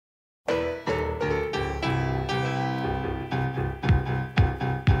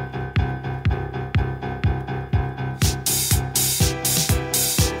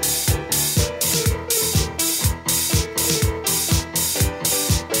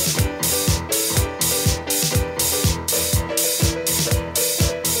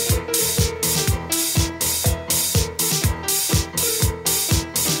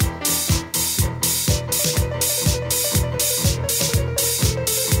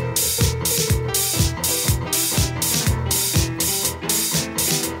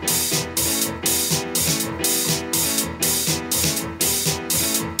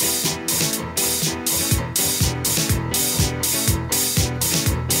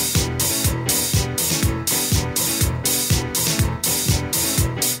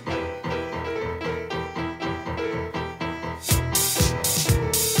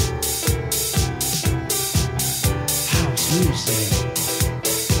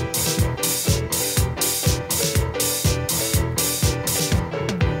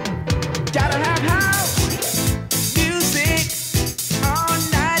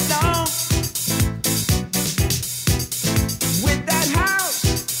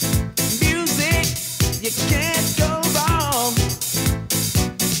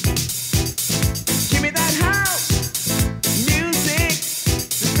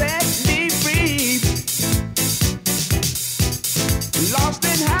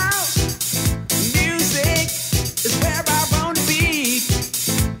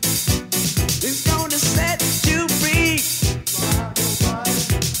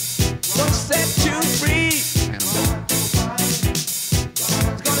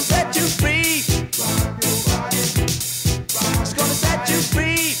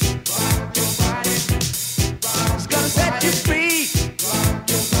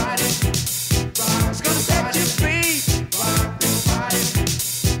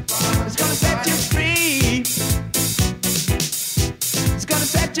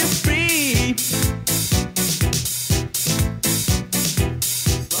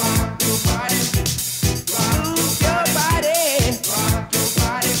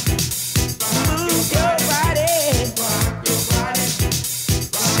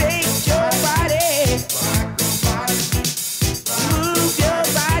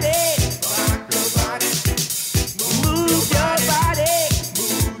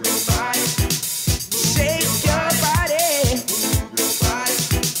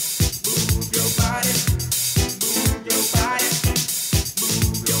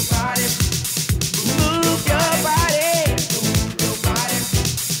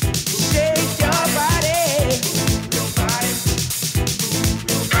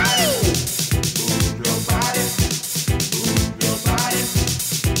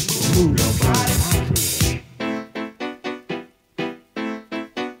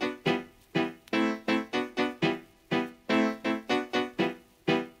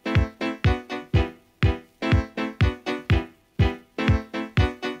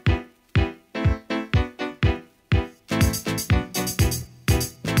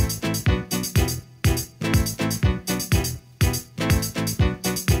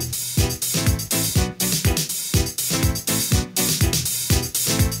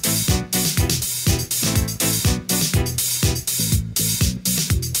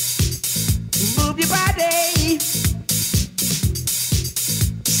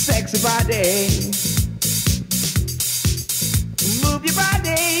body. Move your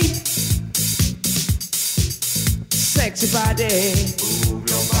body. Sexy body. Move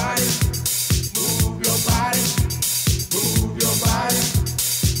your body. Move your body. Move your body.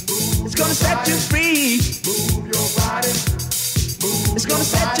 Move it's gonna set you free. Move your body. Move it's gonna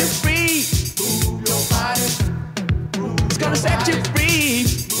set you free. Move your body. It's gonna set you free.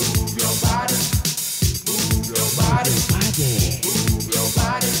 Move your body. Move your body. Move your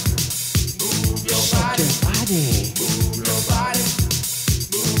body. Move your body. Move your body.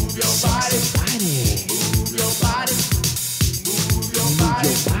 Move your body. Move your body. Move your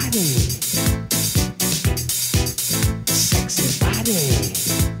body. Sexy body.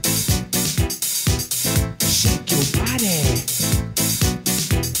 Shake your body.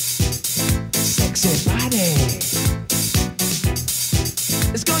 Sexy body.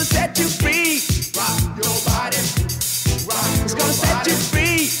 It's gonna set you free. Rock your body. Rock. It's gonna set you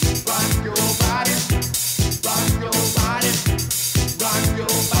free. Rock your body. Rock your body. Rock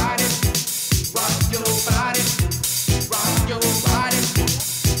your body. Rock your body. Rock your body.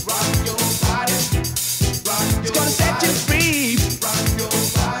 Rock your body. Rock your it's gonna set you free. Rock your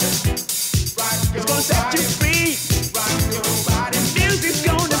body. Rock your it's gonna set you free. Rock your body. Music's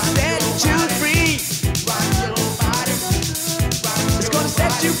gonna set you free. Rock your body. Rock it's gonna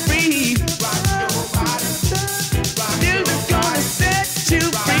set you free. Rock your body. Music's gonna set you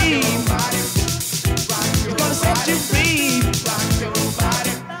free. It's gonna set you free. Rock your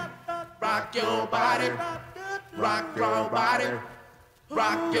body. Rock your body. Rock your body.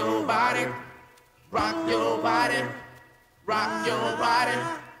 Rock your body. Rock your body. Rock your body.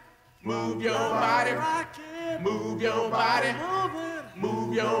 Move your body. Move your body.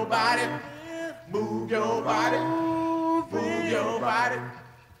 Move your body. Move your body. Move your body.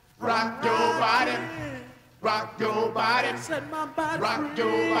 Rock your body. Rock your body. Rock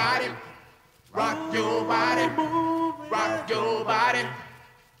your body. Rock your body. Rock your body.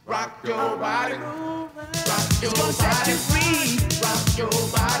 Rock your body. Rock your body. Set you free. Rock your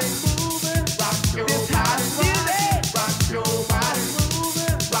body. Rock your body. Rock your body.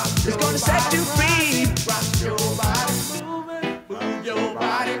 Rock it's gonna set you free. Rock your body. Move your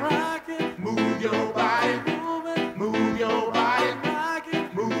body. Move your body. Move your body.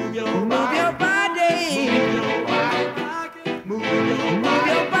 Move your body. Move your body. Move your body. Move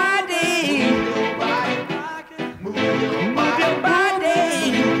your body. Move your body.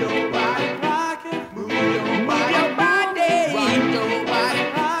 Move your body. Move your body. Rock your body.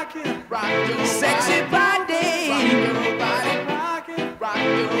 Rock your sexy body. Rock your body. Rock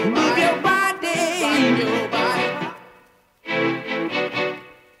your move your body.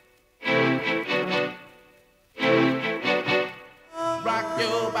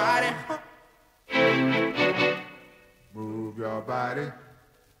 your body. Move your body.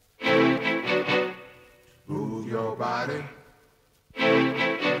 Move your body.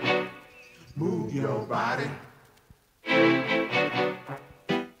 Move your body.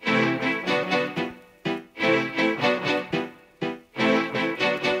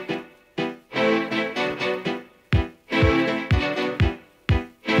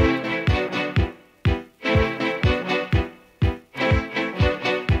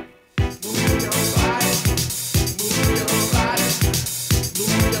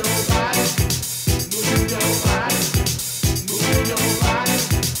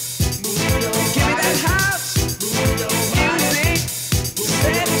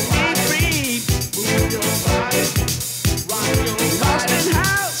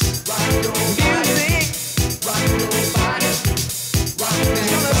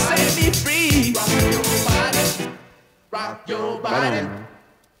 Rock your body,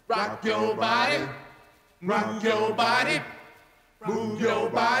 rock your body, rock your body, move your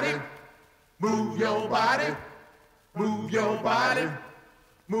body, move your body, move your body,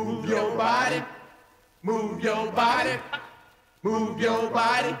 move your body, move your body, move your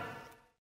body.